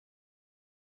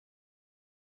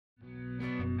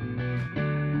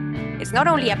it's not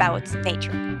only about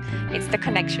nature. It's the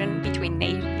connection between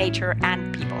nature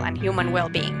and people and human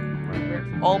well-being. We're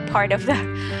all part of the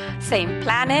same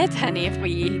planet, and if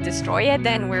we destroy it,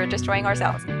 then we're destroying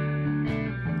ourselves.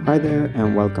 Hi there,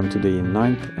 and welcome to the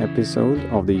 9th episode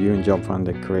of the UN Job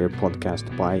Finder Career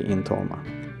Podcast by Intolma.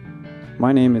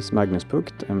 My name is Magnus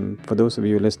Pucht, and for those of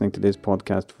you listening to this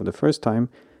podcast for the first time,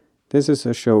 this is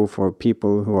a show for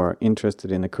people who are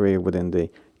interested in a career within the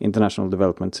international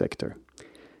development sector,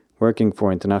 working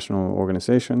for international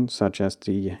organizations such as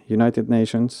the United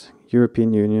Nations,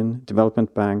 European Union,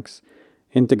 development banks,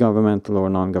 intergovernmental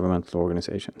or non-governmental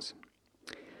organizations.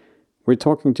 We're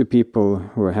talking to people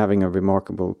who are having a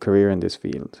remarkable career in this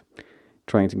field,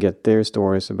 trying to get their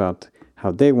stories about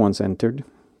how they once entered,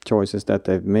 choices that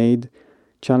they've made,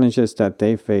 challenges that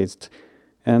they faced,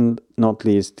 and not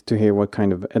least to hear what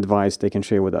kind of advice they can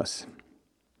share with us.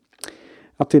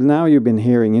 Up till now you've been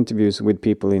hearing interviews with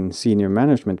people in senior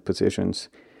management positions,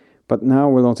 but now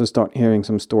we'll also start hearing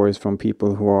some stories from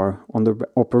people who are on the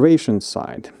operations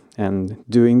side and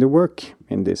doing the work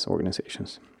in these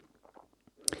organizations.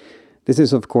 This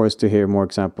is, of course, to hear more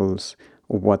examples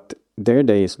of what their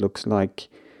days looks like,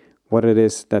 what it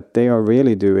is that they are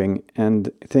really doing,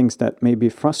 and things that maybe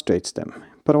frustrates them,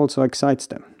 but also excites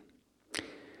them.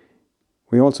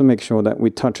 We also make sure that we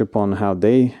touch upon how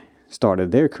they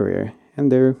started their career and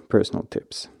their personal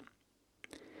tips.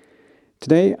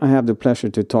 Today, I have the pleasure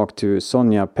to talk to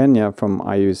Sonia Peña from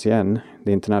IUCN,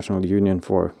 the International Union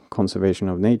for Conservation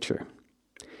of Nature.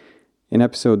 In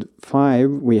episode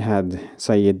 5, we had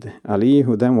Saeed Ali,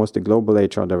 who then was the Global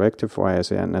HR Director for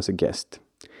IUCN, as a guest.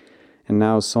 And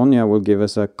now Sonia will give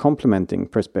us a complementing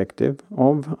perspective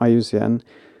of IUCN,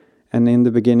 and in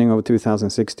the beginning of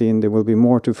 2016 there will be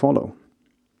more to follow.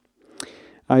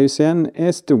 IUCN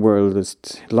is the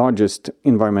world's largest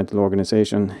environmental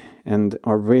organization and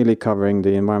are really covering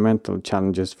the environmental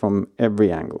challenges from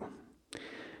every angle.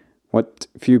 What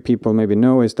few people maybe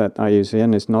know is that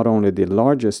IUCN is not only the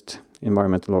largest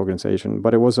environmental organization,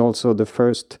 but it was also the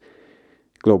first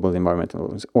global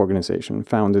environmental organization,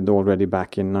 founded already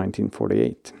back in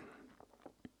 1948.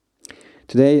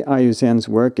 Today, IUCN's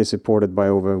work is supported by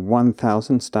over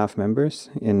 1,000 staff members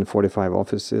in 45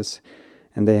 offices,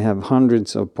 and they have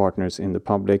hundreds of partners in the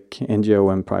public, NGO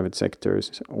and private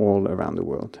sectors all around the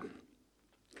world.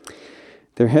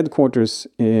 Their headquarters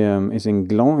is in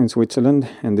Gland in Switzerland,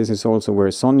 and this is also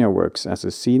where Sonia works as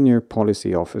a senior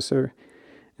policy officer,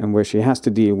 and where she has to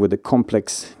deal with the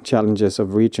complex challenges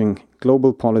of reaching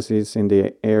global policies in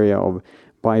the area of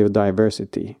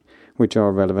biodiversity, which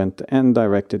are relevant and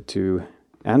directed to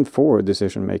and for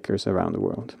decision makers around the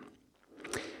world.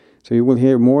 So you will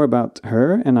hear more about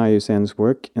her and IUCN's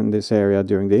work in this area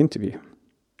during the interview.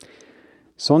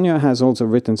 Sonia has also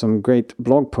written some great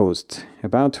blog posts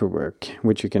about her work,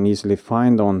 which you can easily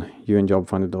find on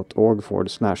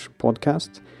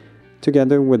unjobfinder.org/podcast,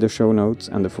 together with the show notes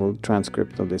and the full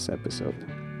transcript of this episode.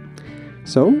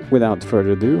 So, without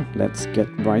further ado, let's get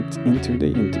right into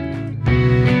the interview.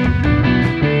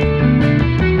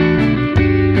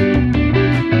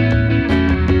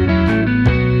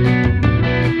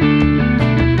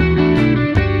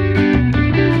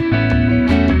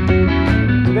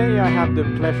 Today I have the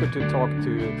pleasure to talk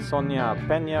to Sonia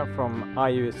Peña from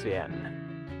IUCN.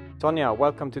 Sonia,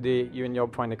 welcome to the UN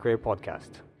Job Finder Career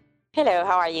Podcast. Hello,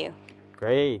 how are you?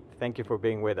 Great, thank you for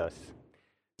being with us.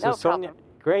 No problem.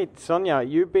 Great, Sonia,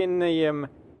 you've been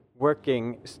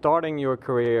starting your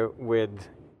career with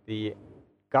the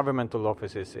governmental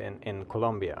offices in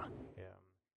Colombia.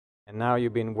 And now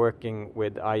you've been working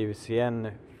with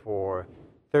IUCN for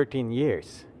 13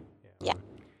 years. Yeah.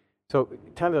 So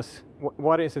tell us,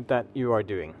 what is it that you are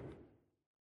doing?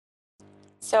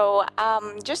 So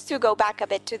just to go back a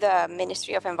bit to the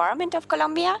Ministry of Environment of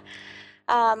Colombia,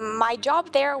 my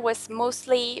job there was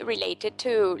mostly related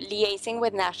to liaising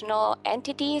with national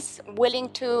entities willing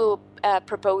to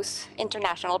propose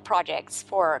international projects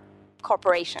for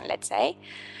cooperation, let's say,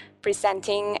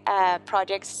 presenting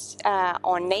projects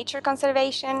on nature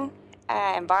conservation,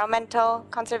 environmental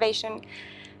conservation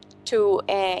to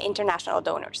international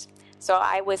donors. So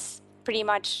I was pretty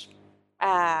much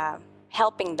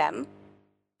helping them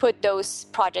put those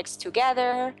projects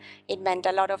together. It meant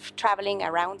a lot of traveling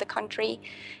around the country.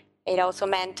 It also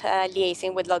meant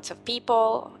liaising with lots of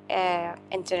people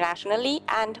internationally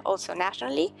and also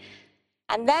nationally.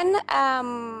 And then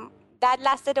that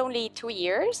lasted only 2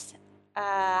 years.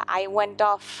 I went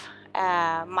off.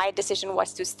 My decision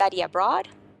was to study abroad.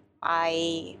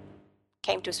 I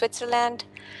came to Switzerland,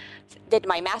 did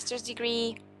my master's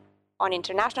degree on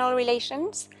international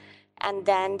relations, and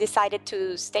then decided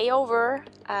to stay over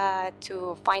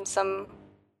to find some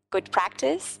good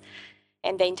practice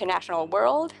in the international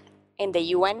world, in the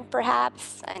UN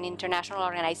perhaps, an international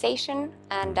organization,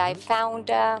 and I found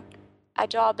a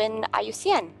job in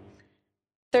IUCN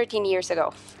 13 years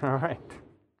ago. All right.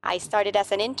 I started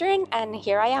as an intern, and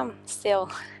here I am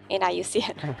still in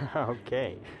IUCN.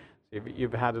 Okay. So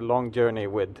you've had a long journey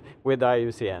with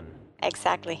IUCN.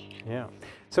 Exactly. Yeah.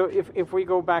 So if we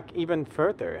go back even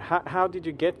further, how did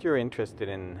you get your interest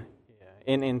in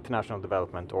international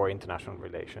development or international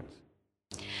relations?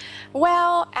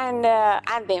 Well, and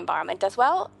the environment as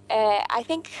well. I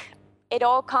think it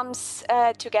all comes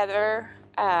together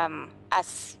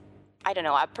as, I don't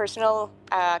know, a personal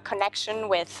connection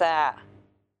with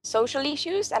social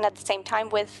issues and at the same time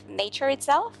with nature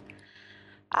itself.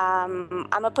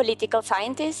 I'm a political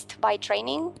scientist by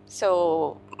training,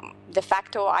 so de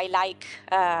facto I like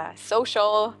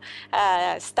social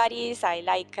studies, I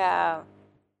like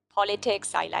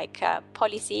politics, I like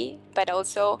policy, but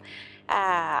also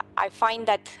I find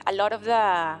that a lot of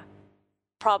the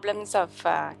problems of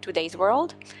today's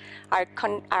world are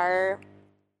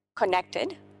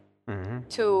connected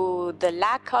to the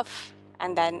lack of,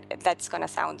 and then that's going to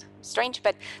sound strange,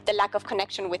 but the lack of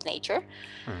connection with nature,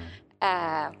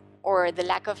 or the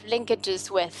lack of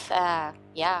linkages with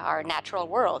our natural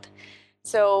world.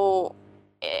 So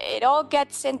it all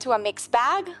gets into a mixed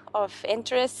bag of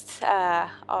interests,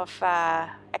 of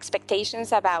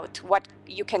expectations about what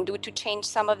you can do to change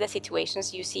some of the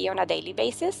situations you see on a daily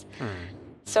basis.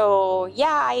 So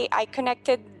I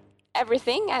connected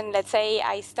everything, and let's say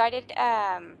I started.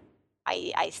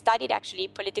 I studied actually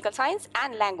political science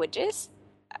and languages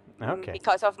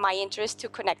because of my interest to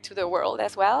connect to the world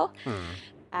as well,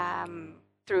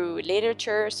 through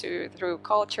literature, through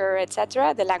culture,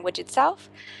 etc., the language itself.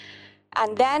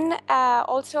 And then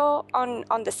also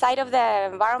on the side of the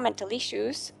environmental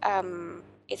issues,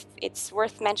 it's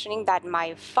worth mentioning that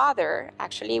my father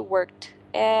actually worked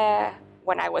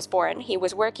when I was born. He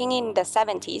was working in the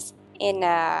 70s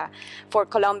for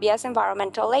Colombia's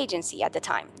environmental agency at the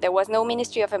time. There was no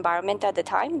Ministry of Environment at the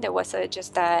time. There was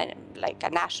just a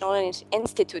national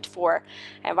institute for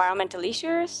environmental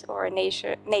issues or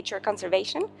nature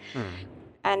conservation.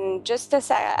 And just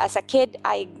as a kid,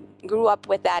 I grew up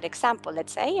with that example,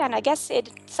 let's say, and I guess it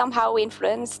somehow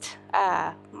influenced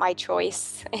my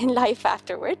choice in life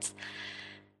afterwards.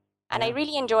 And I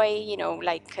really enjoy,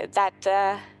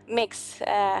 that mix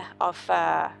of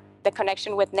the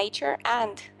connection with nature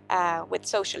and with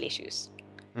social issues,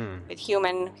 with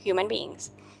human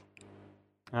beings.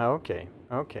 Okay.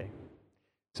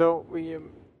 So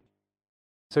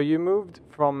you moved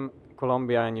from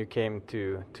Colombia and you came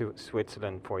to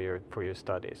Switzerland for your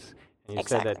studies. And you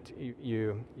said that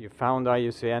you found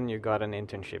IUCN, you got an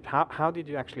internship. How did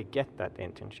you actually get that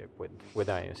internship with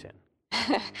IUCN?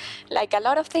 Like a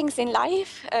lot of things in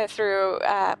life, through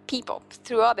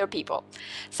other people.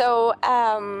 So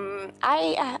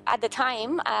I, at the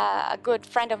time, a good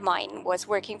friend of mine was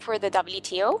working for the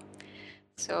WTO,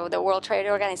 so the World Trade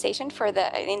Organization,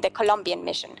 in the Colombian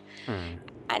mission.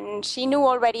 And she knew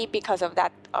already, because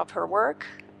of her work,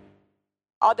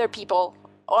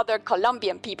 other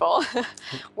Colombian people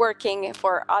working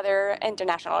for other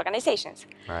international organizations.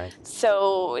 Right.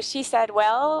 So she said,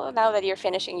 well, now that you're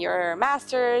finishing your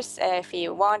master's, if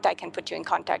you want, I can put you in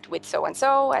contact with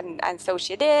so-and-so. And so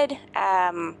she did.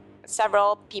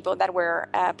 Several people that were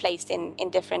placed in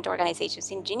different organizations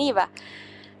in Geneva.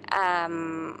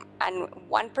 And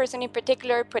one person in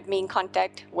particular put me in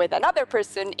contact with another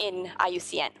person in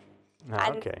IUCN.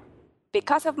 Okay.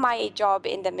 Because of my job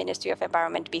in the Ministry of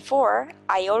Environment before,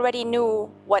 I already knew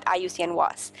what IUCN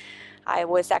was. I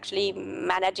was actually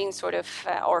managing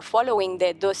or following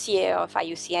the dossier of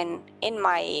IUCN in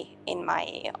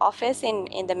my office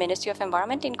in the Ministry of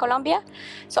Environment in Colombia.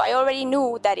 So I already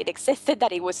knew that it existed,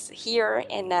 that it was here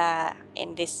in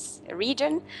this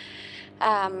region.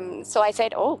 So I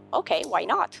said, oh, okay, why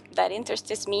not? That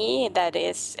interests me.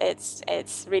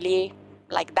 It's really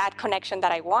like that connection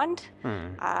that I want.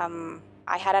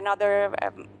 I had another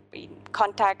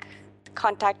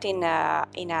contact in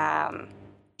a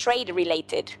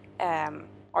trade-related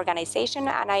organization,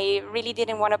 and I really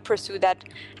didn't want to pursue that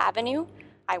avenue.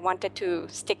 I wanted to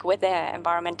stick with the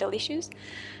environmental issues.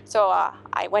 So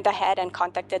I went ahead and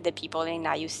contacted the people in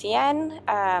IUCN,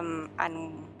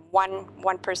 and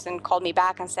one person called me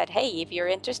back and said, hey, if you're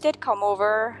interested, come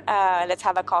over, let's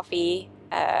have a coffee.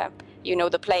 You know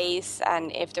the place,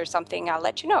 and if there's something, I'll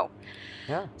let you know.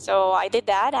 Yeah. So I did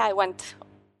that. I went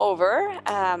over,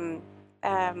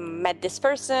 met this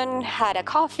person, had a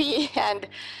coffee,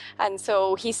 and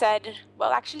so he said,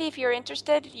 well, actually, if you're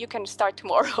interested, you can start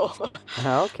tomorrow.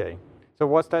 Okay. So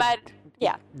was that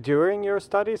Yeah. During your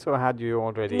studies, or had you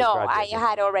already No, graduated? I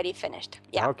had already finished.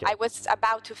 Yeah, Okay. I was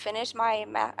about to finish my,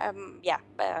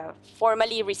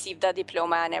 formally received the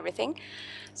diploma and everything.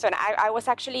 So I was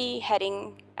actually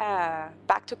heading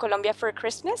back to Colombia for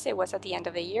Christmas. It was at the end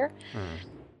of the year.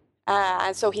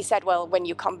 And so he said, well, when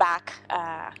you come back,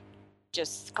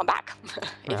 just come back.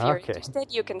 If you're interested,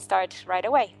 you can start right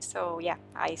away. So yeah,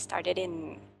 I started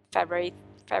in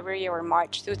February or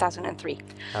March 2003.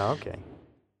 Okay.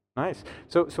 Nice.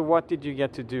 So what did you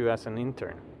get to do as an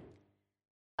intern?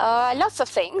 Lots of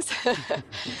things.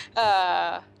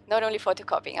 Not only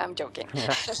photocopying, I'm joking.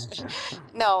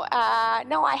 No,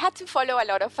 I had to follow a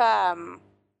lot of,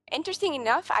 interesting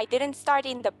enough, I didn't start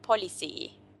in the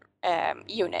policy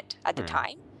unit at the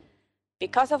time.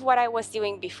 Because of what I was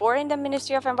doing before in the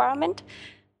Ministry of Environment,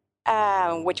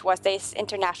 which was this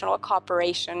international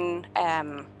cooperation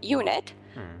unit,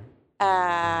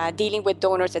 dealing with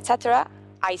donors, etc.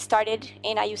 I started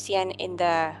in IUCN in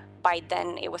the, by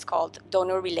then it was called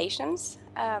Donor Relations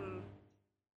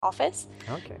office.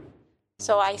 Okay.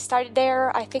 So I started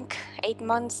there, I think 8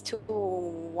 months to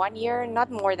 1 year,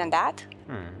 not more than that.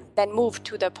 Then moved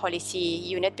to the policy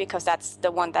unit because that's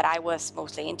the one that I was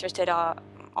mostly interested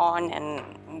on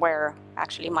and where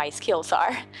actually my skills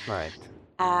are. Right.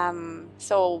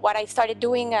 So what I started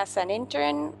doing as an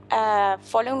intern,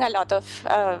 following a lot of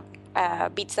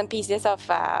bits and pieces of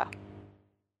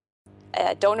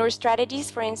donor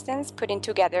strategies, for instance, putting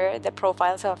together the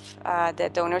profiles of the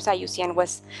donors IUCN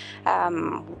was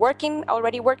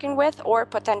already working with, or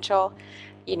potential,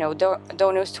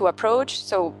 donors to approach.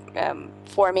 So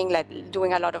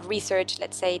doing a lot of research,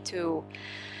 let's say, to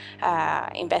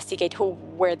investigate who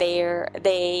were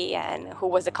they and who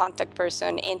was the contact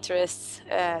person, interests,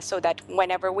 so that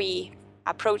whenever we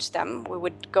approached them, we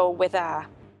would go with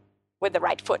the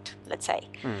right foot, let's say,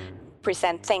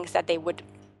 present things that they would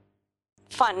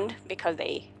fund because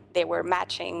they were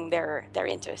matching their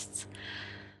interests.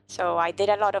 So I did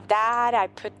a lot of that. I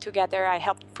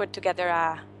helped put together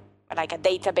a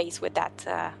database with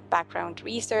that background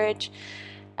research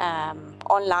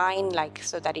online,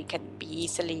 so that it can be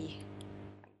easily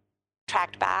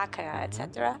tracked back,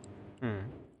 etc.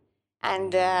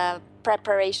 And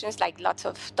preparations, lots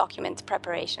of document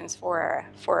preparations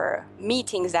for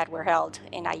meetings that were held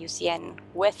in IUCN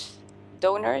with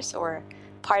donors or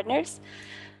partners.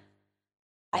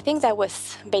 I think that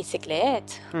was basically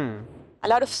it. A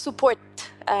lot of support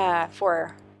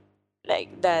for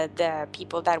the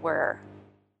people that were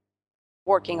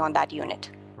working on that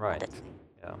unit. Right.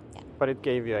 Yeah. But it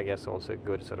gave you, I guess, also a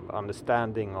good sort of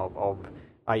understanding of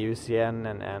IUCN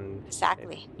and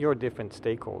exactly your different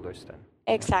stakeholders then.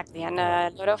 Exactly, and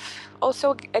a lot of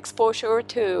also exposure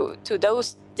to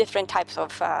those different types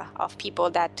of people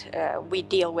that we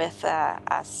deal with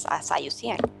as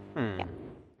IUCN.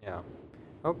 Yeah.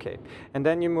 Okay. And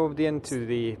then you moved into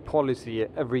the policy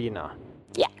arena.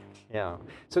 Yeah. Yeah.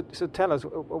 So tell us,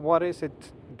 what is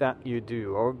it that you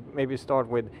do? Or maybe start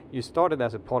with, you started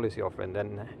as a policy officer and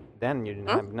then you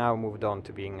have now moved on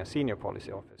to being a senior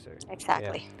policy officer.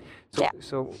 Exactly. Yeah.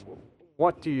 So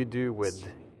what do you do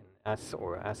as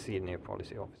senior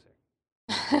policy officer?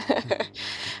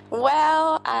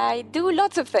 Well, I do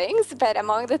lots of things, but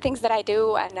among the things that I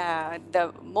do, and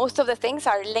most of the things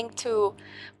are linked to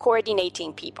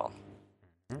coordinating people.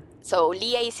 So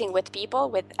liaising with people,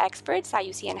 with experts.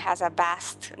 IUCN has a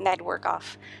vast network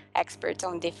of experts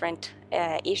on different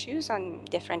issues, on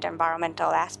different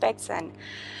environmental aspects. And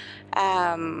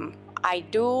I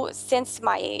do, since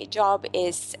my job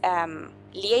is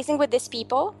liaising with these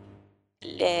people,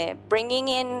 bringing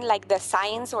in the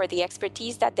science or the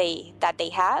expertise that they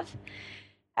have,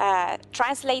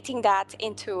 translating that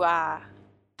into a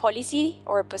policy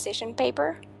or a position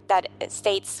paper that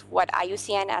states what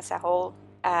IUCN as a whole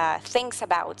thinks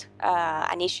about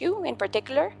an issue in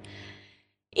particular.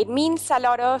 It means a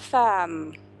lot of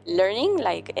learning.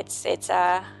 It's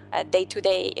a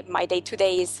day-to-day. My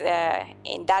day-to-day is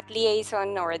in that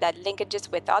liaison or that linkages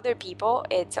with other people.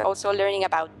 It's also learning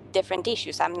about different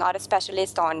issues. I'm not a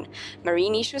specialist on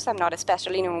marine issues. I'm not a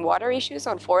specialist on water issues,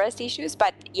 on forest issues,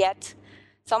 but yet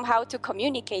somehow to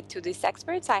communicate to these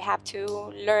experts, I have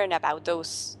to learn about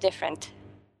those different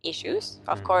issues.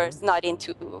 Of course, not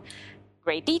into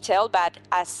great detail, but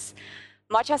as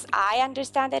much as I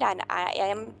understand it and I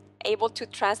am able to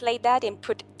translate that and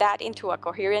put that into a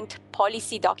coherent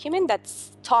policy document that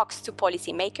talks to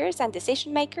policymakers and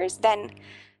decision makers, then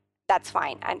that's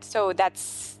fine. And so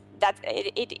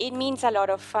it means a lot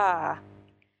of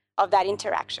that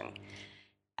interaction.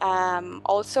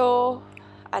 Also,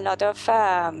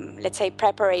 let's say,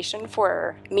 preparation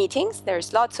for meetings.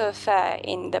 There's lots of,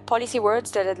 in the policy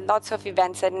words, there are lots of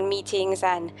events and meetings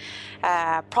and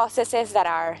processes that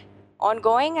are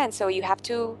ongoing. And so you have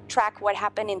to track what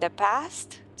happened in the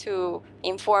past to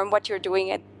inform what you're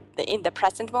doing in the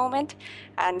present moment.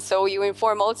 And so you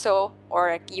inform also,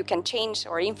 or you can change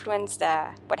or influence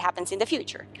what happens in the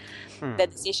future, the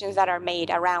decisions that are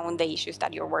made around the issues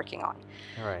that you're working on.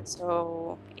 All right.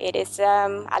 So it is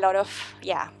a lot of,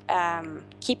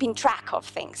 keeping track of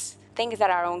things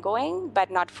that are ongoing, but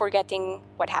not forgetting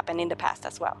what happened in the past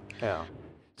as well. Yeah.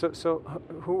 So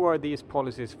who are these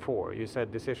policies for? You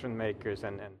said decision makers,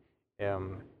 and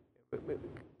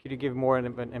could you give more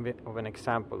of an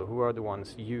example? Who are the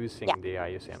ones using the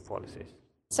IUCN policies?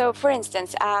 So, for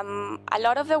instance, a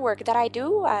lot of the work that I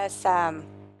do as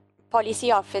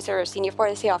policy officer, senior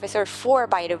policy officer for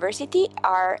biodiversity,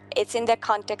 it's in the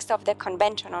context of the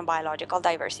Convention on Biological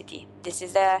Diversity. This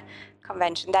is a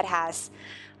convention that has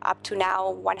up to now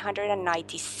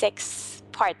 196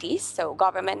 parties, so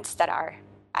governments that are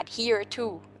adhere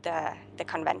to the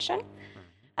convention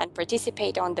and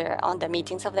participate on the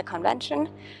meetings of the convention.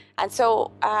 And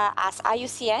so as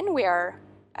IUCN,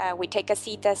 we take a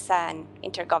seat as an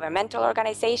intergovernmental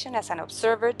organization, as an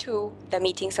observer to the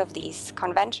meetings of this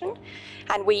convention.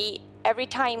 And every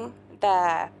time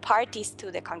the parties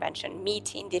to the convention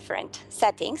meet in different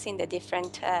settings, in the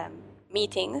different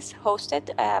meetings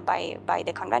hosted by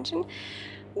the convention,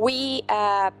 we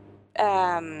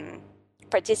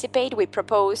participate. We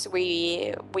propose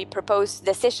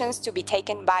decisions to be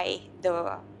taken by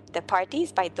the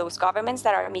parties, by those governments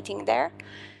that are meeting there,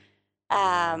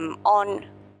 on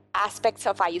aspects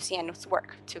of IUCN's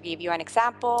work. To give you an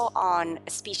example, on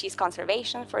species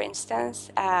conservation, for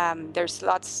instance, there's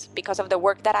lots, because of the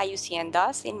work that IUCN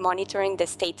does in monitoring the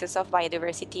status of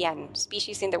biodiversity and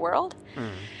species in the world,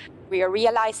 we are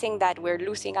realizing that we're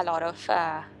losing a lot of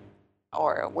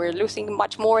we're losing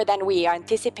much more than we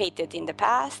anticipated in the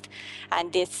past,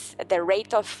 and the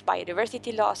rate of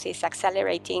biodiversity loss is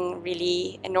accelerating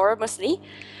really enormously.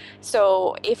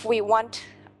 So if we want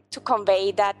to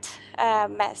convey that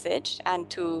message and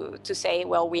to say,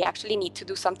 well, we actually need to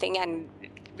do something and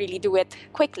really do it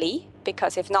quickly,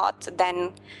 because if not,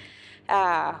 then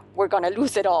we're going to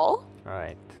lose it all.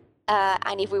 Right.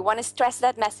 And if we want to stress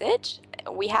that message,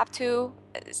 we have to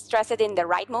stress it in the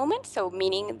right moment. So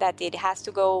meaning that it has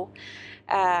to go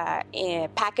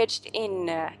packaged in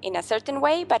a certain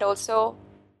way, but also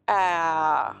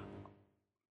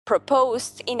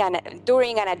proposed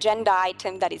during an agenda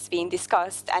item that is being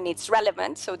discussed, and it's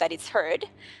relevant so that it's heard,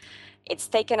 it's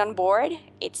taken on board,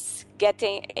 it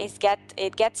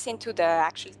gets into the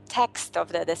actual text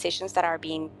of the decisions that are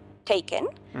being taken.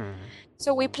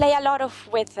 So we play a lot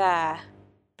with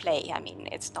play. I mean,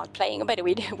 it's not playing, but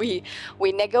we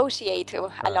negotiate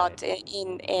a lot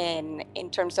in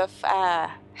terms of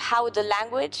how the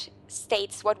language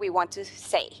states what we want to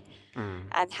say.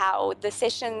 And how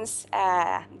decisions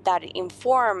that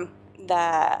inform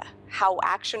how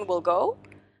action will go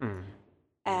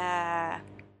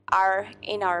are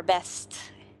in our best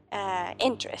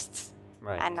interests.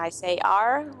 Right. And I say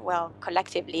well,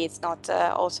 collectively, it's not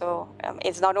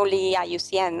it's not only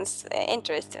IUCN's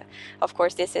interest. Of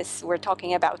course, we're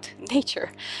talking about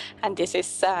nature, and this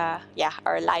is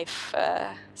our life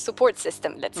support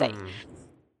system, let's say.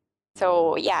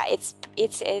 So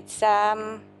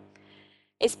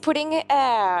it's putting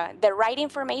the right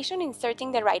information,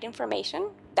 inserting the right information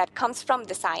that comes from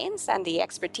the science and the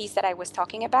expertise that I was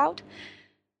talking about,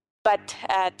 but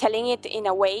telling it in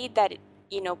a way that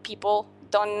people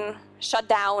don't shut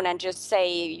down and just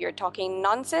say you're talking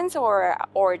nonsense, or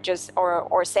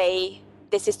say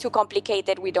this is too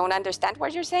complicated, we don't understand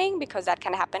what you're saying, because that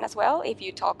can happen as well. If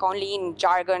you talk only in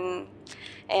jargon,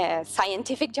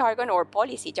 scientific jargon or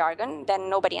policy jargon, then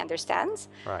nobody understands.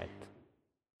 Right.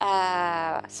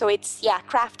 So it's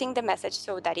crafting the message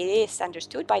so that it is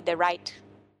understood by the right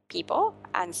people,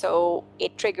 and so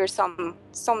it triggers some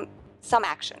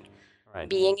action. Right.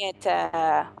 Being it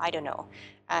an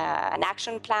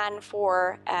action plan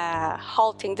for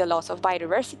halting the loss of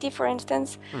biodiversity, for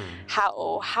instance.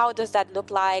 How does that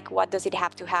look like? What does it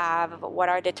have to have? What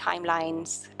are the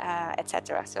timelines,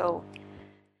 etc. So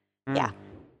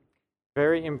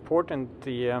very important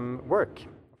work,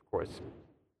 of course.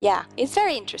 Yeah, it's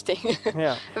very interesting.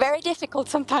 Yeah. Very difficult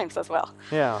sometimes as well.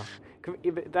 Yeah,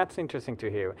 that's interesting to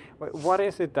hear. What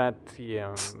is it that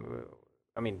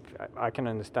I mean, I can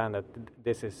understand that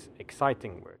this is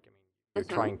exciting work. I mean, you're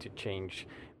trying to change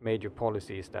major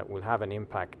policies that will have an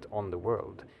impact on the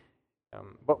world.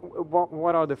 But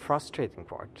what are the frustrating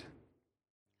parts?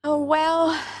 Oh,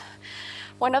 well,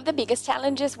 one of the biggest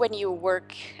challenges when you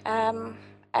work on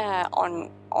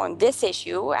this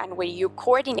issue and where you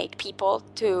coordinate people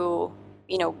to,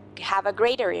 have a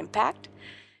greater impact.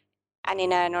 And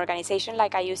in an organization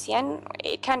like IUCN,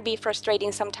 it can be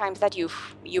frustrating sometimes that you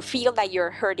feel that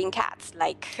you're herding cats.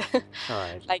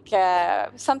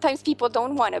 Sometimes people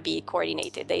don't want to be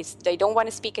coordinated. They don't want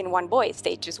to speak in one voice.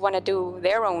 They just want to do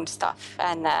their own stuff,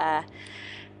 and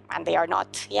they are not,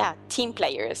 team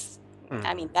players.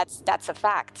 I mean, that's a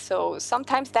fact. So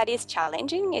sometimes that is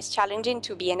challenging. It's challenging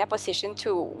to be in a position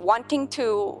to wanting to,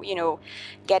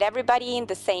 get everybody in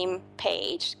the same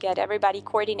page, get everybody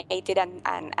coordinated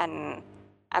and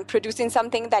producing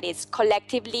something that is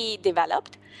collectively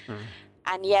developed.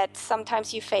 And yet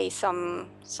sometimes you face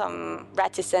some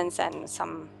reticence and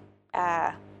some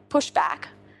pushback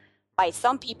by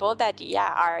some people that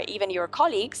are even your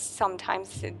colleagues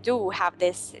sometimes do have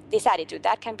this attitude.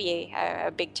 That can be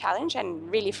a big challenge and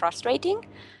really frustrating.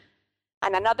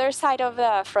 And another side of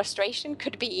the frustration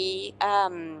could be,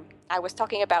 I was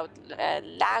talking about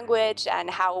language and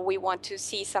how we want to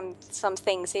see some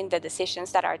things in the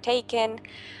decisions that are taken.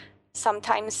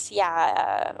 Sometimes,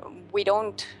 we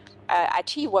don't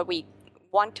achieve what we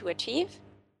want to achieve,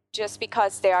 just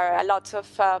because there are lots of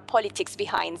politics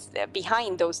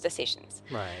behind those decisions.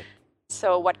 Right.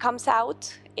 So what comes out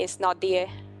is not the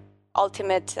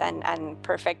ultimate and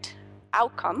perfect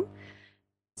outcome.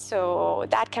 So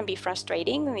that can be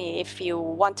frustrating if you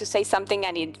want to say something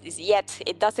and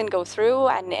it doesn't go through,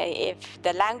 and if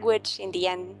the language in the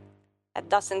end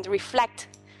doesn't reflect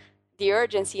the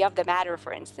urgency of the matter,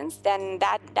 for instance, then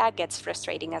that gets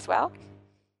frustrating as well.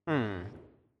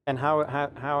 And how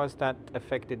has that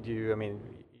affected you? I mean,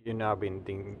 you've now been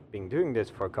doing this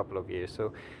for a couple of years, so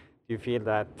do you feel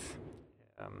that,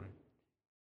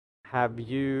 have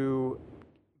you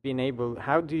been able,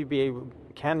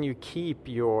 can you keep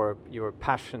your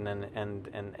passion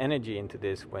and energy into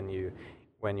this when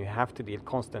you have to deal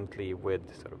constantly with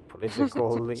sort of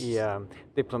political,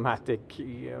 diplomatic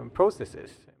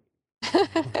processes?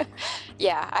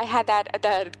 Yeah, I had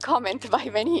that comment by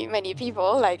many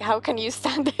people, like, how can you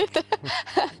stand it?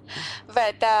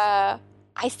 But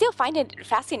I still find it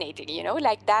fascinating,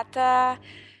 like that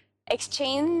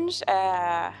exchange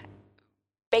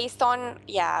based on,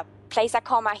 place a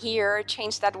comma here,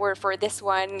 change that word for this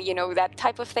one, that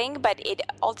type of thing. But it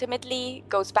ultimately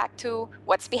goes back to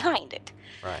what's behind it.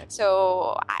 Right.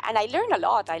 So, and I learn a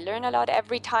lot. I learn a lot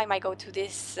every time I go to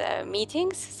these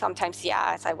meetings. Sometimes,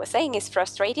 as I was saying, it's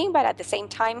frustrating, but at the same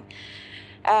time,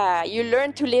 you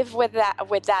learn to live with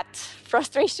that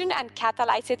frustration and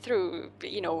catalyze it through,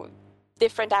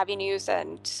 different avenues,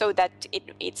 and so that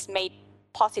it's made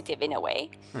positive in a way.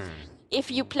 If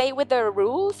you play with the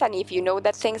rules and if you know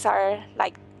that things are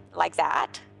like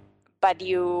that, but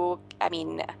you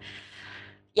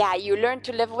learn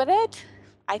to live with it,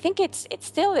 I think it's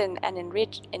still an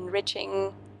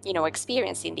enriching,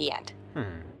 experience in the end.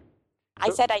 I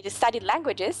said I just studied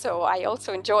languages, so I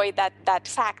also enjoy that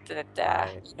fact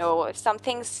that, some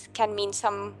things can mean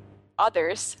some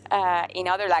others in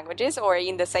other languages, or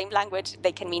in the same language,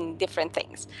 they can mean different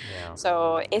things. Yeah.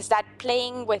 So is that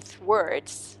playing with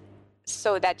words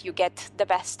so that you get the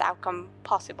best outcome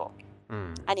possible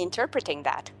and interpreting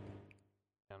that.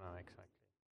 No, exactly.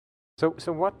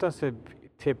 So what does a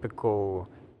typical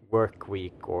work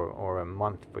week or a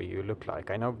month for you look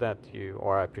like? I know that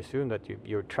I presume that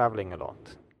you're traveling a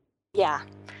lot. Yeah.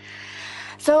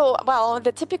 So, well,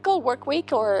 the typical work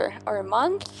week or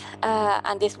month,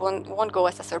 and this won't go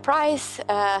as a surprise,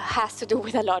 has to do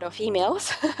with a lot of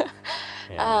emails.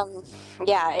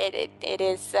 It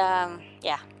is.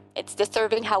 It's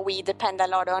disturbing how we depend a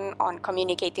lot on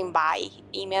communicating by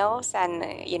emails and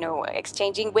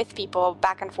exchanging with people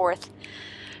back and forth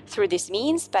through these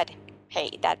means. But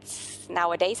hey, that's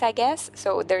nowadays, I guess.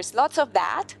 So there's lots of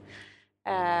that.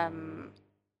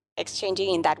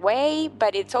 Exchanging in that way,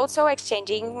 but it's also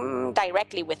exchanging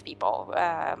directly with people,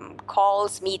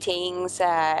 calls, meetings,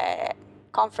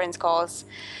 conference calls,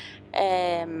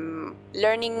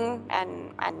 learning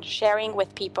and sharing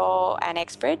with people and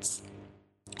experts,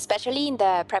 especially in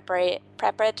the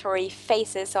preparatory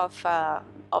phases of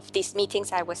these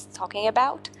meetings I was talking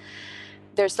about.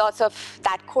 There's lots of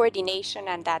that coordination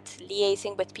and that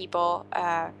liaising with people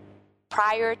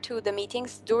prior to the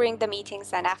meetings, during the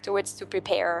meetings, and afterwards to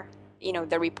prepare,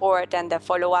 the report and the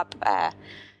follow-up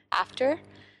after.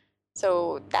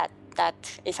 So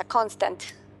that is a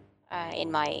constant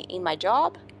in my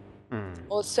job.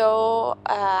 Also,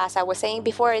 as I was saying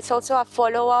before, it's also a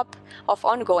follow-up of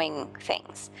ongoing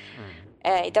things.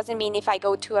 It doesn't mean if I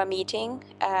go to a meeting,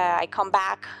 I come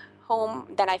back home,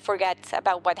 then I forget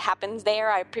about what happens there.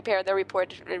 I prepare the report,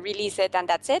 release it, and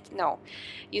that's it. No,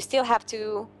 you still have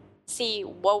to see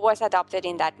what was adopted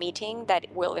in that meeting that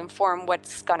will inform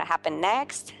what's going to happen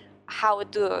next. How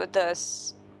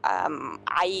does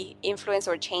I influence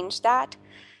or change that?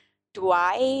 Do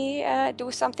I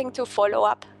do something to follow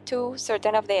up to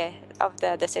certain of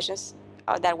the decisions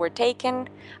that were taken?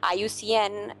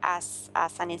 IUCN as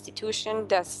an institution,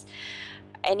 does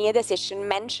any decision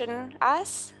mention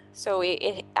us? So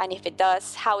and if it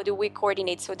does, how do we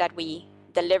coordinate so that we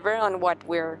deliver on what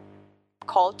we're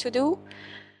called to do?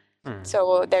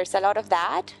 So there's a lot of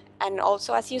that. And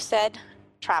also, as you said,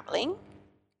 traveling.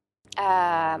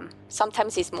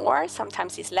 Sometimes it's more,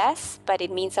 sometimes it's less, but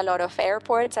it means a lot of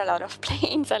airports, a lot of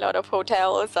planes, a lot of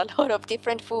hotels, a lot of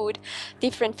different food,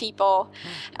 different people,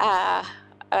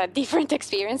 different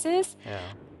experiences,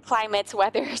 climates,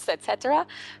 weathers, etc.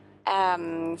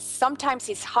 Sometimes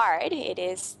it's hard. It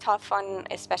is tough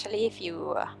especially if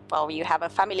you you have a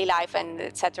family life and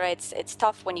etc. It's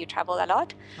tough when you travel a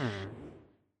lot.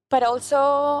 But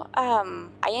also,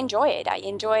 I enjoy it. I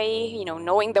enjoy,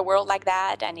 knowing the world like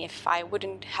that. And if I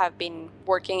wouldn't have been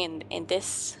working in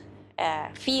this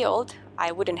field,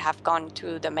 I wouldn't have gone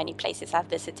to the many places I've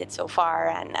visited so far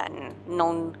and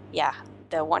known,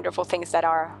 the wonderful things that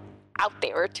are out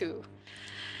there to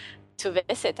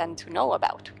visit and to know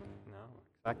about. No,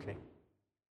 exactly.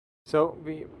 So,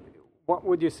 what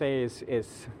would you say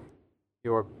is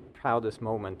your proudest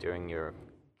moment during your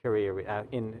career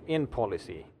in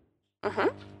policy?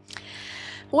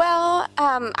 Well,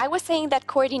 I was saying that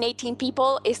coordinating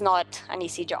people is not an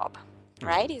easy job,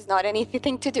 right? It's not an easy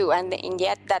thing to do, and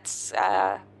yet that's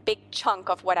a big chunk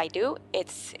of what I do.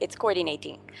 It's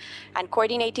coordinating, and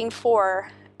coordinating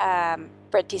for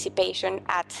participation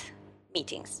at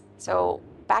meetings. So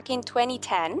back in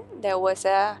 2010, there was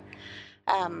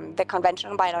the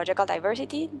Convention on Biological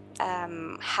Diversity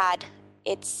had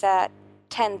its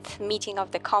 10th meeting of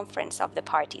the conference of the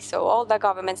party. So all the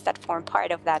governments that form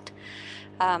part of that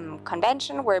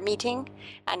convention were meeting,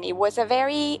 and it was a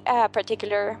very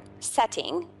particular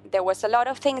setting. There was a lot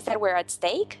of things that were at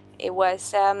stake. It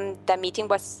was the meeting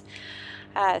was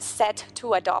set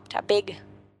to adopt a big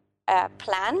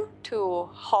plan to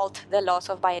halt the loss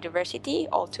of biodiversity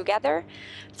altogether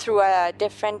through a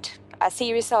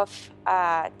series of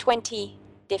 20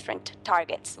 different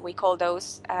targets. We call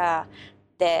those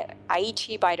the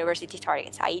Aichi biodiversity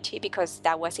targets. Aichi because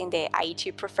that was in the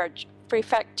Aichi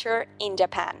prefecture in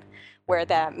Japan, where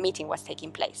the meeting was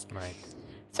taking place. Right.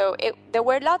 So there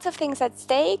were lots of things at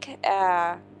stake,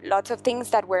 lots of things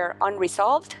that were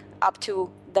unresolved up to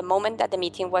the moment that the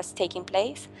meeting was taking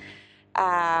place.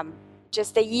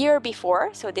 Just the year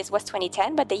before, so this was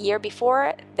 2010, but the year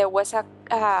before, there was a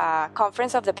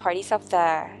conference of the parties of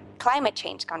the Climate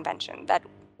Change Convention that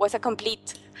was a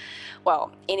complete,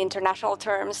 in international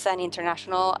terms and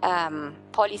international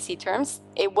policy terms,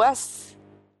 it was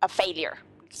a failure,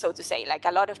 so to say. Like,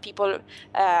 a lot of people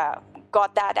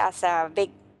got that as a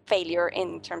big failure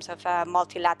in terms of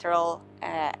multilateral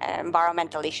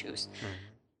environmental issues.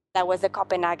 That was the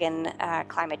Copenhagen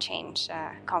Climate Change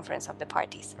Conference of the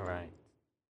Parties. All right.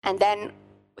 And then,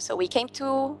 so we came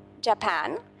to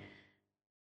Japan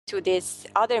to this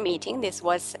other meeting. This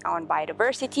was on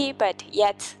biodiversity, but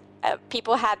yet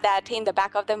people had that in the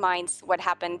back of their minds, what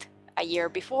happened a year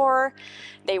before.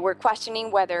 They were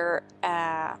questioning whether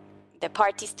the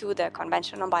parties to the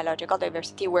Convention on Biological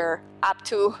Diversity were up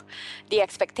to the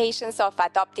expectations of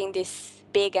adopting this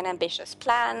big and ambitious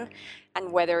plan,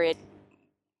 and whether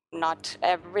not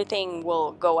everything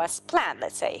will go as planned,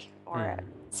 let's say.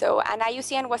 So, and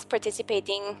IUCN was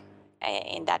participating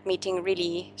in that meeting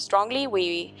really strongly.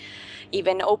 We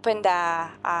even opened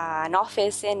an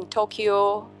office in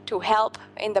Tokyo to help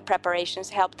in the preparations,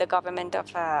 help the government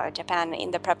of Japan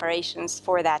in the preparations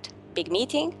for that big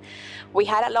meeting. We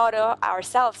had a lot of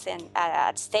ourselves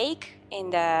at stake in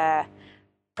the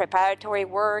preparatory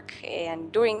work, and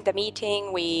during the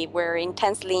meeting we were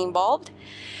intensely involved.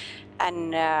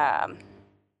 And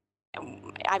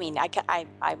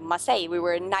I must say, we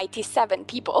were 97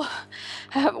 people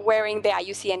wearing the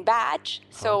IUCN badge.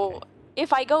 So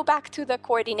if I go back to the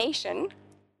coordination,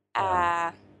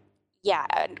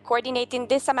 coordinating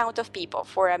this amount of people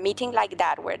for a meeting like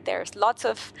that, where there's lots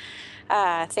of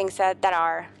things that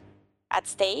are at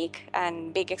stake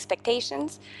and big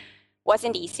expectations,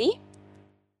 wasn't easy.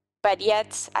 But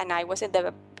yet, and I was in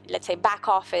the, let's say, back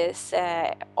office,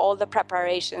 all the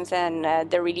preparations and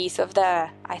the release of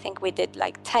I think we did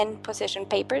like 10 position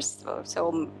papers,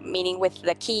 so meaning with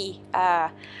the key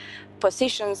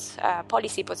positions,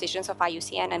 policy positions of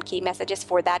IUCN and key messages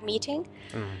for that meeting.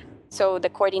 So the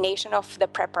coordination of the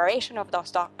preparation of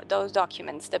those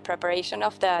documents, the preparation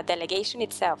of the delegation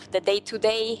itself, the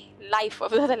day-to-day life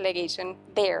of the delegation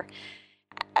there.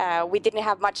 We didn't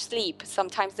have much sleep.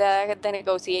 Sometimes the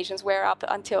negotiations were up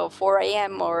until 4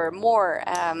 a.m. or more.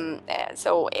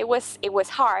 So it was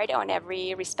hard on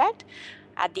every respect.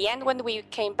 At the end, when we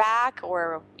came back,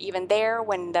 or even there,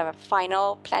 when the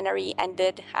final plenary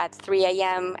ended at 3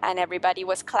 a.m. and everybody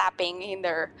was clapping in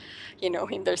their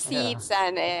seats,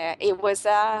 and it was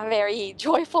a very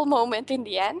joyful moment in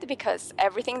the end, because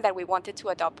everything that we wanted to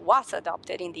adopt was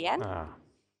adopted in the end.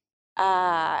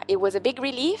 It was a big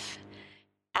relief.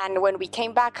 And when we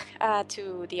came back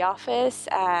to the office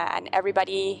and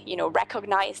everybody,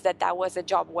 recognized that was a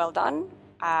job well done,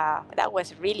 that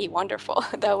was really wonderful.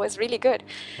 That was really good.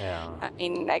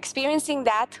 In experiencing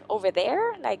that over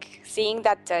there, like seeing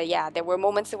that, there were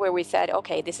moments where we said,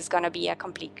 okay, this is going to be a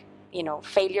complete,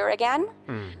 failure again.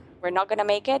 We're not going to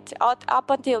make it. Up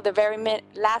until the very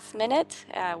last minute,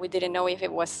 we didn't know if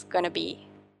it was going to be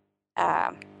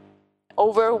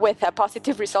over with a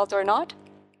positive result or not.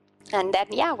 And then,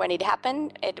 when it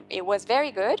happened, it was very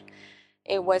good.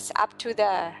 It was up to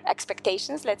the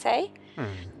expectations, let's say.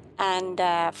 And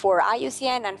for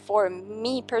IUCN and for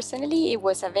me personally, it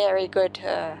was a very good,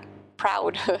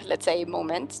 proud, let's say,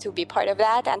 moment to be part of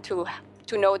that, and to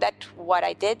know that what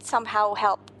I did somehow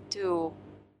helped to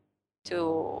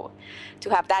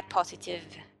have that positive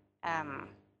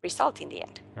result in the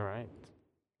end. All right.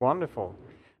 Wonderful.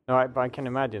 No, I can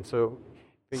imagine. So,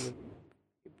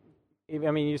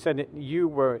 you said you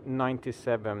were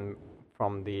 97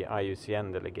 from the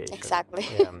IUCN delegation. Exactly.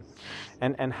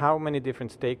 And how many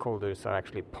different stakeholders are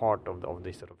actually part of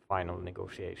these sort of final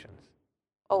negotiations?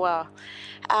 Oh, well,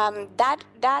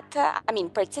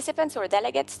 participants or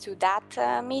delegates to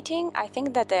that meeting, I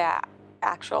think that the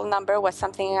actual number was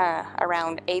something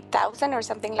around 8,000 or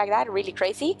something like that, really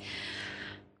crazy.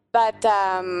 But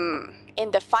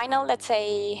in the final, let's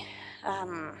say,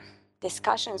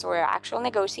 discussions or actual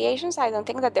negotiations, I don't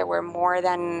think that there were more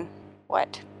than,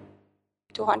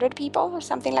 200 people or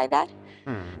something like that.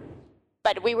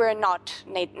 But we were not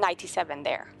 97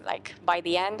 there. Like, by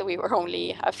the end, we were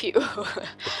only a few.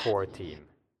 The core team.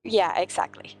 Yeah,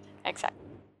 exactly.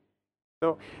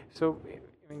 So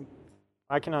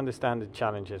I can understand the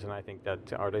challenges, and I think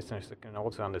that our listeners can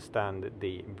also understand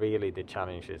the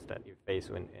challenges that you face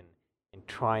in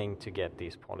trying to get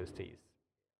these policies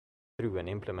through and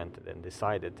implemented and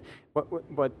decided.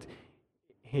 But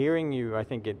hearing you, I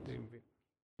think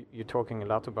you're talking a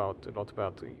lot about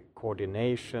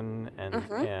coordination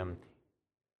and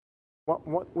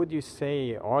what would you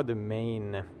say are the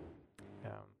main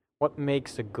what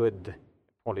makes a good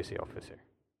policy officer?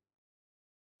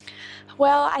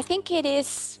 Well, I think it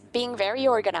is being very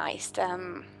organized.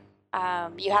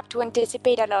 You have to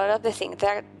anticipate a lot of the things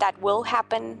that will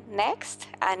happen next,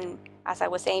 and as I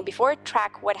was saying before,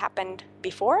 track what happened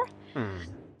before.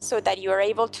 So that you are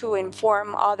able to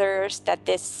inform others that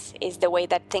this is the way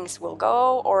that things will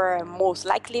go, or most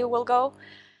likely will go.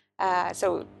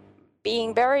 So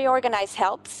being very organized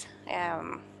helps,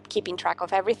 keeping track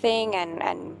of everything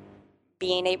and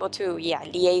being able to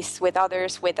liaise with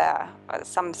others with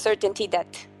some certainty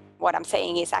that what I'm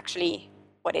saying is actually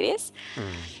what it is.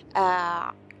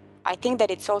 I think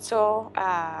that it's also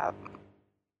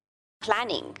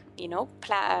planning,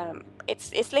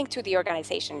 it's linked to the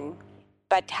organization.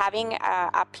 But having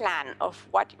a plan of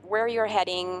where you're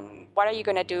heading, what are you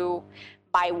going to do,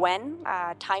 by when,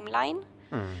 timeline,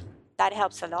 that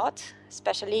helps a lot,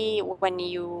 especially when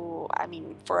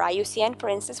for IUCN, for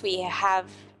instance, we have,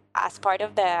 as part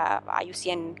of the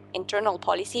IUCN internal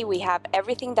policy, we have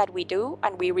everything that we do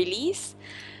and we release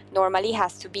normally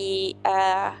has to be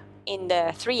in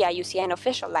the 3 IUCN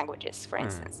official languages, for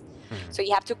instance. So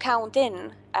you have to count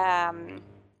in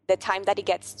the time that it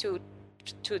gets to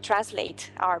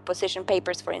translate our position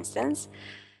papers, for instance.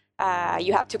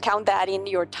 You have to count that in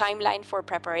your timeline for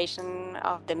preparation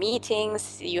of the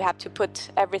meetings. You have to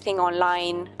put everything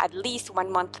online at least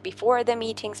 1 month before the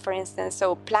meetings, for instance.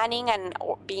 So planning and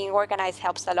being organized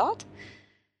helps a lot.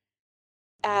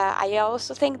 I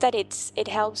also think that it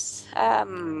helps,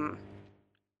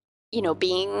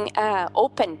 being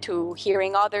open to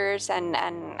hearing others and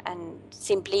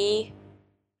simply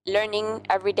learning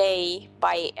every day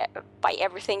by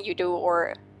everything you do,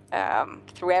 or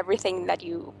through everything that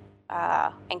you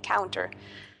encounter.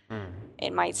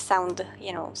 It might sound,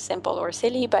 simple or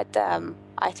silly, but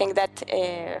I think that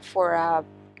for a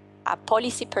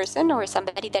policy person or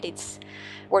somebody that is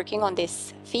working on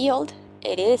this field,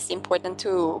 it is important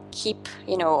to keep,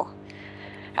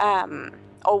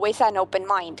 always an open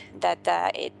mind, that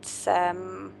it's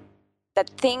that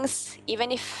things,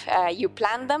 even if you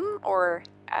plan them or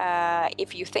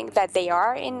if you think that they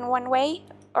are in one way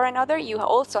or another, you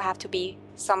also have to be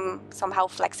somehow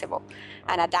flexible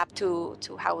and adapt to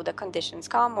how the conditions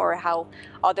come or how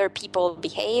other people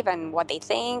behave and what they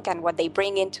think and what they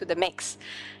bring into the mix.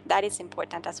 That is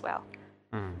important as well.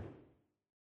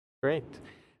 Great.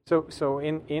 So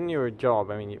in your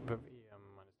job, I mean,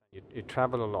 you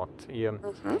travel a lot.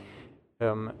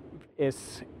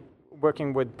 Is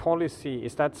working with policy,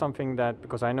 is that something that,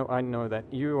 because I know that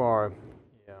you are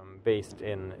based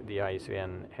in the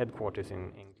IUCN headquarters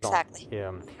in Glasgow. Exactly.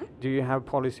 Do you have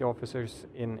policy officers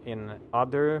in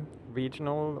other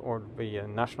regional or the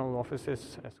national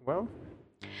offices as well?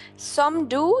 Some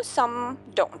do, some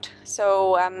don't.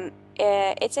 So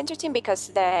it's interesting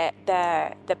because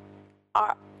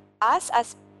us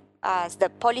as the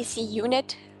policy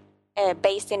unit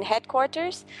based in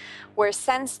headquarters, we're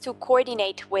sent to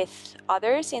coordinate with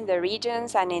others in the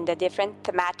regions and in the different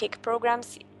thematic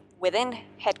programs within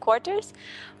headquarters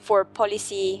for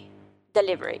policy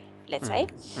delivery, let's say.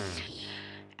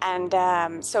 And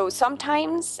so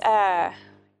sometimes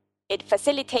it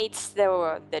facilitates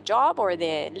the job or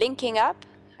the linking up,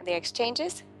 the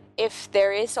exchanges, if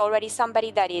there is already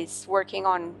somebody that is working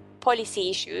on policy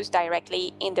issues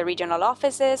directly in the regional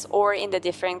offices or in the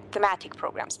different thematic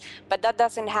programs. But that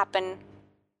doesn't happen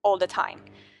all the time.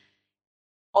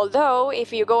 Although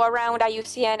if you go around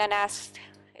IUCN and ask,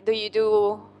 do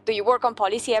you work on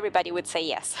policy, everybody would say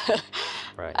yes.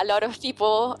 Right. A lot of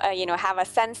people have a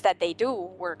sense that they do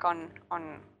work on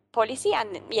policy,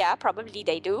 and yeah, probably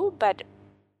they do, but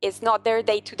it's not their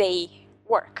day-to-day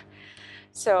work.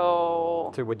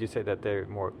 So would you say that they're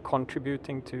more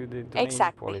contributing to the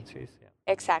domain policies? Yeah.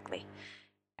 Exactly.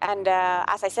 And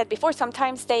as I said before,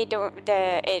 sometimes they don't.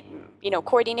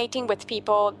 Coordinating with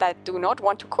people that do not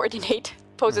want to coordinate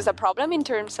poses a problem in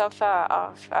terms of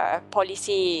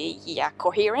policy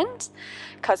coherence,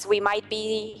 because we might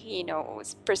be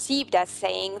perceived as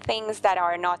saying things that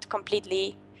are not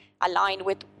completely aligned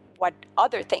with what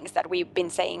other things that we've been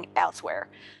saying elsewhere.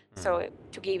 So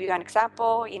to give you an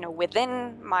example,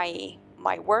 within my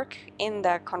work in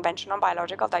the Convention on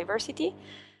Biological Diversity,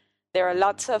 there are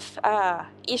lots of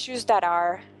issues that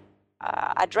are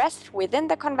addressed within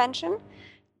the convention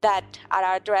that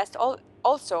are addressed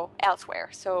also elsewhere.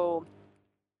 So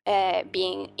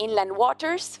being inland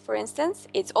waters, for instance,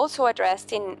 it's also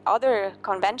addressed in other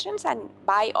conventions and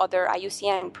by other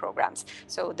IUCN programs.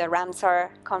 So the Ramsar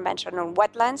Convention on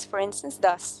Wetlands, for instance,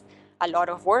 does a lot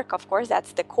of work. Of course,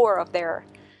 that's the core of their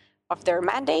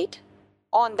mandate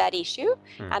on that issue.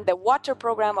 And the water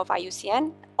program of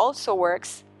IUCN also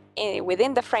works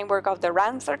within the framework of the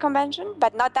Ramsar Convention,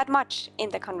 but not that much in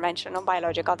the Convention on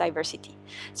Biological Diversity.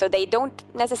 So they don't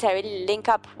necessarily link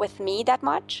up with me that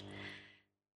much,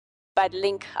 but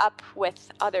link up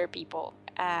with other people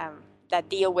that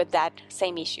deal with that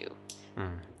same issue.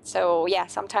 So yeah,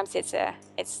 sometimes it's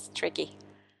tricky.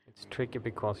 It's tricky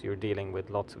because you're dealing with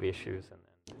lots of issues.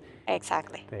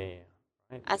 Exactly. Right.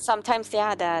 And sometimes,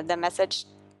 the message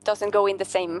doesn't go in the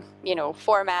same,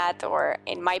 format, or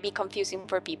it might be confusing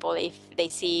for people if they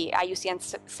see IUCN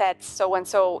said so and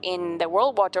so in the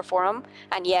World Water Forum,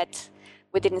 and yet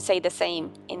we didn't say the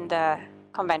same in the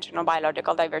Convention on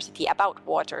Biological Diversity about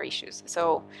water issues.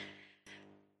 So,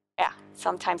 yeah,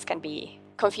 sometimes can be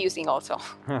confusing also.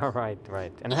 Right.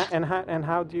 And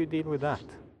how do you deal with that?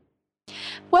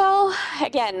 Well,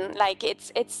 again, like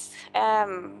it's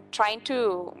trying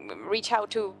to reach out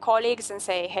to colleagues and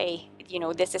say, hey,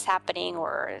 this is happening,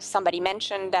 or somebody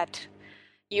mentioned that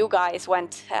you guys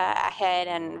went ahead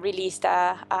and released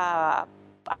a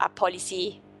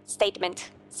policy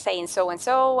statement saying so and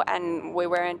so, and we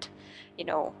weren't,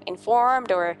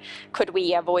 informed, or could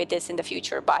we avoid this in the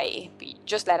future by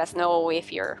just let us know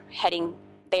if you're heading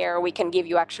there. We can give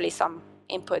you actually some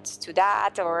inputs to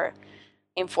that, or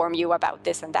inform you about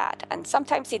this and that. And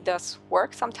sometimes it does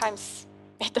work, sometimes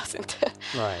it doesn't.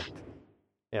 Right.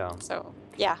 Yeah. So,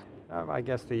 yeah. I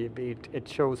guess it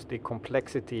shows the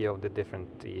complexity of the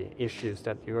different issues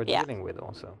that you are dealing with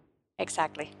also.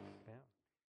 Exactly. Yeah.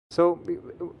 So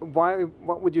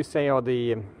what would you say are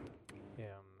the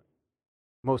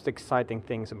most exciting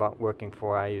things about working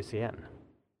for IUCN?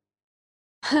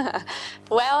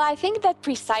 Well, I think that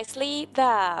precisely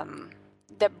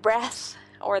the breadth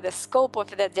or the scope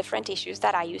of the different issues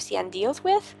that IUCN deals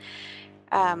with.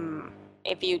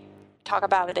 If you talk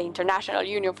about the International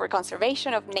Union for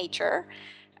Conservation of Nature,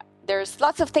 there's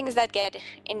lots of things that get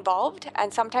involved,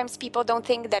 and sometimes people don't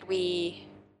think that we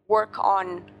work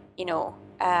on,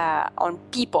 on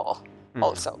people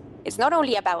also. It's not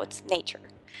only about nature.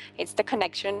 It's the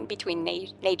connection between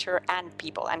nature and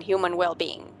people and human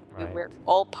well-being. Right. We're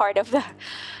all part of the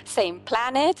same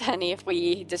planet, and if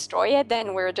we destroy it,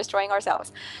 then we're destroying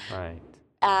ourselves. Right.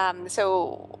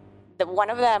 So one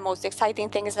of the most exciting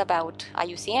things about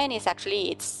IUCN is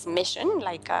actually its mission,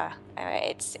 like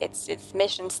its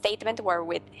mission statement, where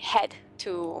we head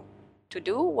to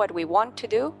do what we want to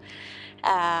do,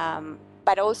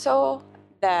 but also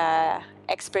the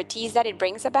expertise that it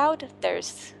brings about.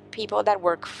 There's people that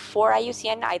work for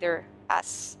IUCN either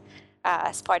as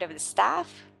part of the staff.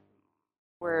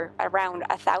 We're around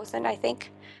 1,000, I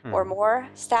think, or more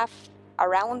staff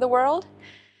around the world.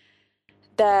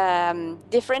 The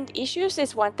different issues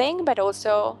is one thing, but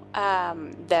also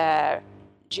the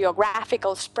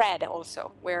geographical spread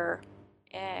also, where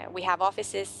we have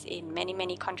offices in many,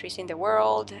 many countries in the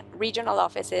world, regional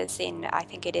offices in, I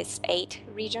think it is 8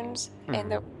 regions,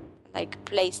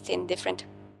 placed in different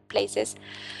places.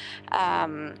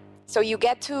 So you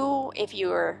get to, if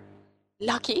you're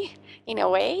lucky in a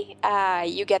way,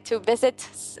 you get to visit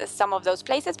some of those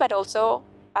places, but also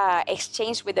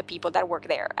exchange with the people that work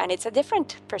there. And it's a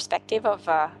different perspective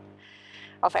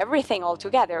of everything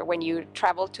altogether. When you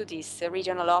travel to these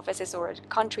regional offices or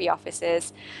country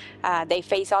offices, they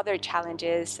face other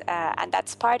challenges, and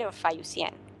that's part of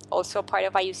IUCN. Also part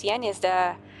of IUCN is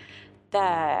the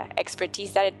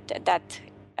expertise that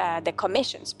the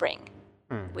commissions bring.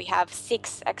 We have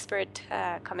 6 expert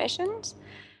commissions.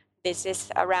 This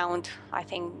is around, I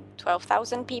think,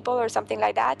 12,000 people or something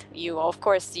like that. Of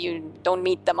course, you don't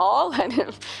meet them all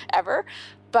ever,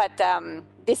 but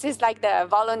this is like the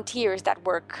volunteers that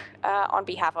work on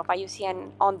behalf of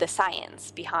IUCN on the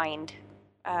science behind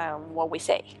what we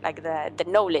say, like the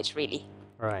knowledge, really.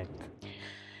 Right.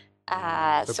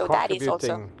 So that is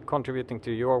also contributing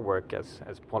to your work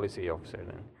as policy officer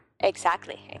then.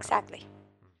 Exactly.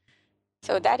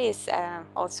 So that is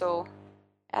also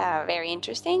very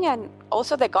interesting, and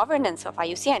also the governance of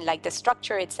IUCN, like the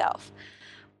structure itself,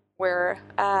 where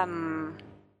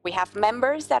we have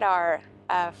members that are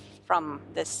from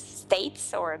the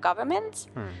states or governments,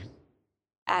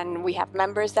 and we have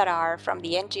members that are from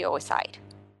the NGO side.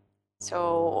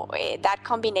 So that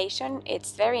combination,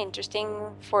 it's very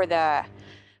interesting for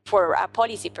a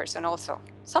policy person also.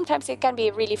 Sometimes it can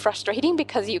be really frustrating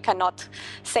because you cannot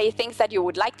say things that you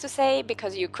would like to say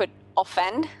because you could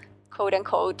offend, quote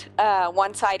unquote,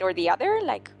 one side or the other.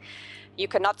 Like, you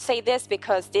cannot say this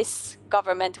because this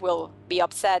government will be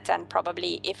upset, and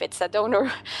probably if it's a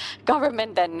donor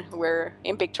government, then we're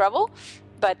in big trouble.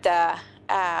 But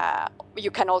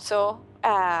you can also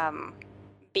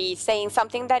be saying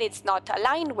something that it's not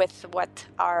aligned with what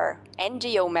our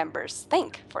NGO members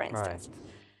think, for instance. Right.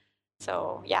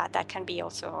 So yeah, that can be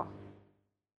also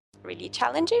really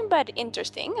challenging, but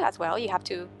interesting as well. You have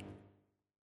to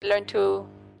learn to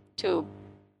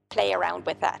play around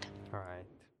with that. All right.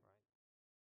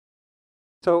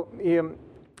 So,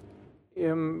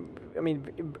 I mean,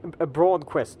 a broad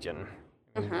question.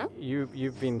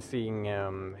 You've been seeing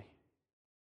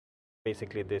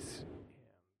basically this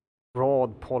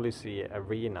broad policy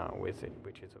arena with it,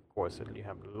 which is, of course, you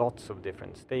have lots of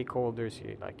different stakeholders.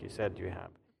 Like you said, you have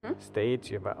states,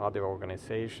 you have other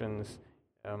organizations.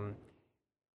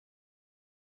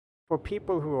 For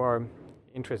people who are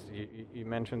interested, you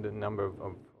mentioned a number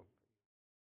of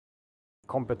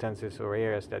competencies or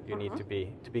areas that you need to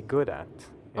be good at.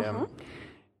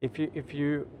 If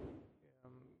you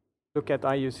look at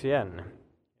IUCN,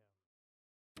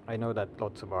 I know that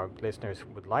lots of our listeners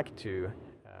would like to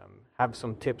have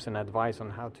some tips and advice on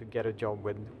how to get a job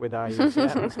with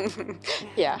IUCN.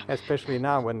 Yeah. Especially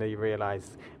now when they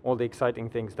realize all the exciting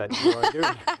things that you are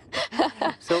doing.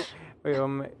 So,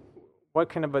 what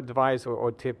kind of advice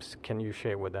or tips can you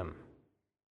share with them?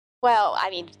 Well, I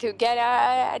mean, to get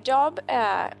a job,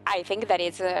 I think that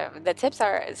the tips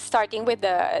are starting with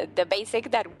the basic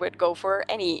that would go for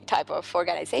any type of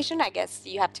organization. I guess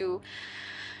you have to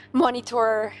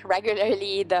monitor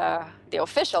regularly the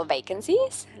official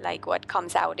vacancies, like what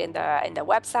comes out in the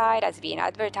website as being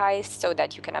advertised, so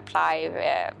that you can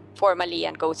apply formally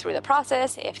and go through the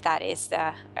process if that is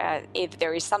if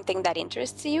there is something that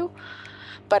interests you.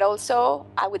 But also,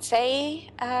 I would say,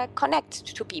 connect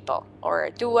to people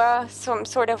or do some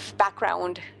sort of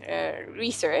background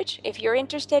research. If you're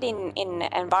interested in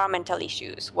environmental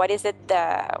issues, what is it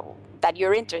that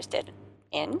you're interested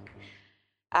in?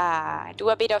 Do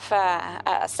a bit of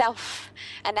a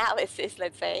self-analysis,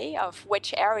 let's say, of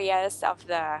which areas of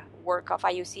the work of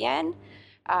IUCN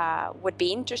would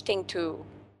be interesting to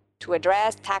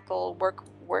address, tackle,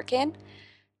 work in.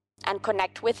 And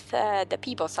connect with the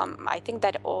people. I think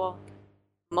that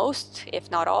most, if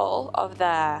not all, of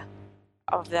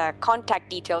the contact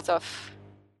details of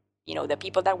the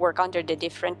people that work under the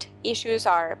different issues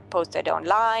are posted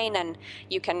online, and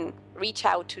you can reach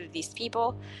out to these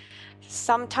people.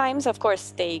 Sometimes, of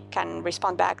course, they can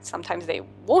respond back. Sometimes they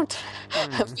won't,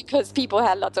 because people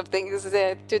have lots of things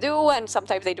to do, and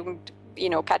sometimes they don't,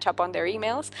 catch up on their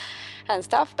emails and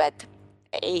stuff. But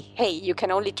hey, you can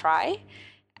only try.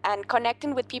 And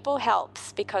connecting with people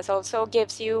helps, because also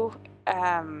gives you,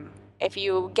 if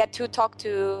you get to talk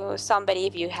to somebody,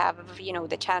 if you have,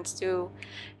 the chance to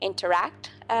interact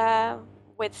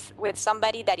with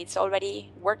somebody that is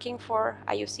already working for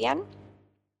IUCN,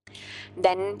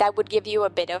 then that would give you a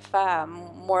bit of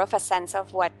more of a sense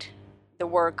of what the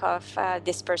work of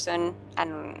this person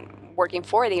and working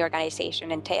for the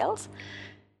organization entails.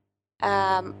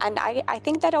 And I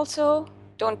think that also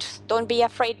don't be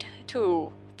afraid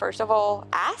to, first of all,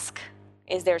 ask,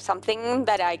 is there something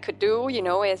that I could do?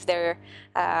 Is there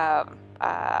a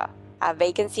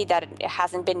vacancy that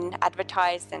hasn't been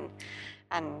advertised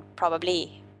and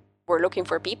probably we're looking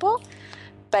for people?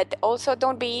 But also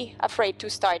don't be afraid to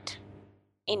start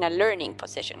in a learning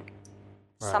position.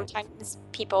 Right. Sometimes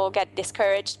people get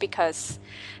discouraged because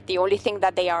the only thing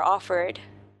that they are offered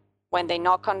when they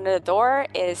knock on the door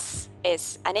is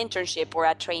an internship or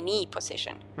a trainee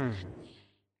position. Mm-hmm.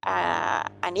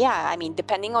 And yeah,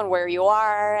 depending on where you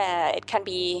are, it can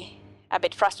be a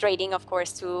bit frustrating, of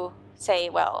course, to say,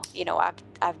 well,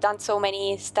 I've done so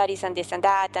many studies and this and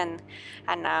that, and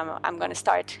I'm going to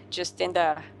start just in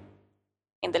the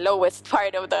lowest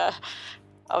part of the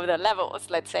levels,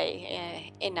 let's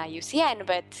say, in IUCN.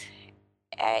 But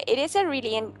it is a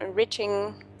really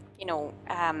enriching,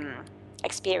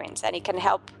 experience, and it can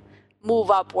help move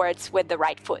upwards with the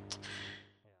right foot.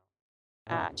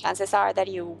 Chances are that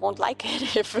you won't like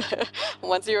it if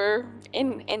once you're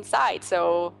inside.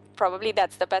 So probably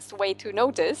that's the best way to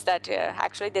notice that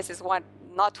actually this is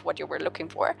not what you were looking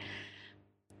for.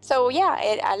 So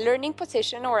yeah, a learning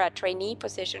position or a trainee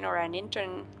position or an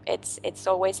intern, it's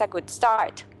always a good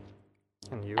start.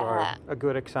 And you are a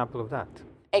good example of that.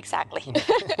 Exactly.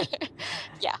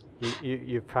 Yeah.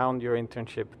 You found your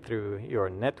internship through your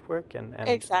network and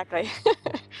exactly.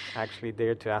 actually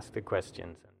dare to ask the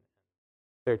questions.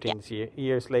 13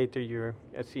 years later, you're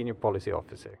a senior policy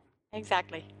officer.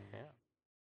 Exactly. Yeah.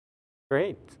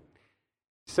 Great.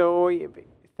 So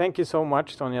thank you so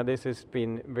much, Sonja. This has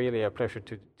been really a pleasure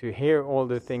to hear all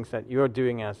the things that you're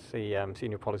doing as a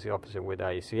senior policy officer with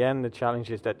IUCN, the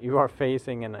challenges that you are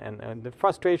facing, and the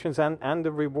frustrations and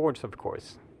the rewards, of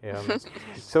course.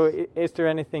 So is there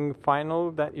anything final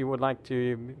that you would like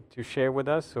to share with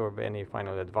us, or any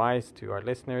final advice to our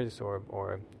listeners,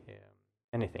 or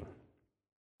anything?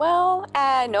 Well,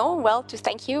 no. Well, to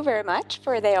thank you very much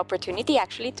for the opportunity,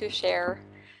 actually, to share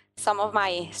some of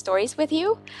my stories with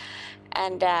you.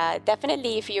 And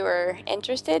definitely, if you're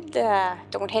interested,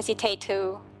 don't hesitate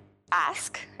to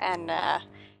ask and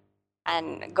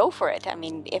go for it.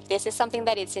 If this is something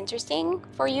that is interesting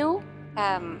for you,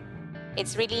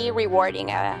 it's really rewarding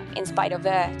in spite of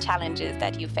the challenges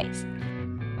that you face.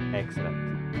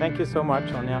 Excellent. Thank you so much,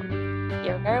 Sonja.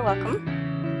 You're very welcome.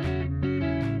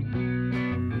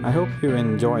 I hope you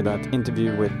enjoyed that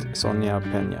interview with Sonja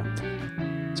Peña.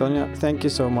 Sonja, thank you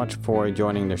so much for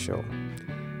joining the show.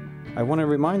 I want to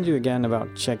remind you again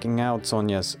about checking out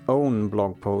Sonja's own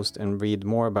blog post and read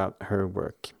more about her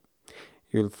work.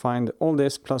 You'll find all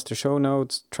this plus the show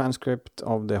notes, transcript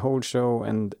of the whole show,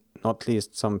 and not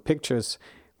least some pictures,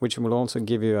 which will also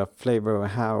give you a flavor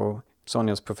of how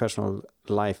Sonja's professional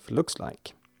life looks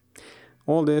like.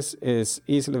 All this is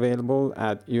easily available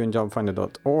at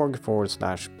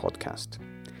unjobfinder.org/podcast.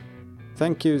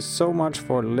 Thank you so much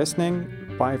for listening.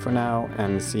 Bye for now,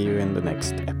 and see you in the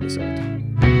next episode.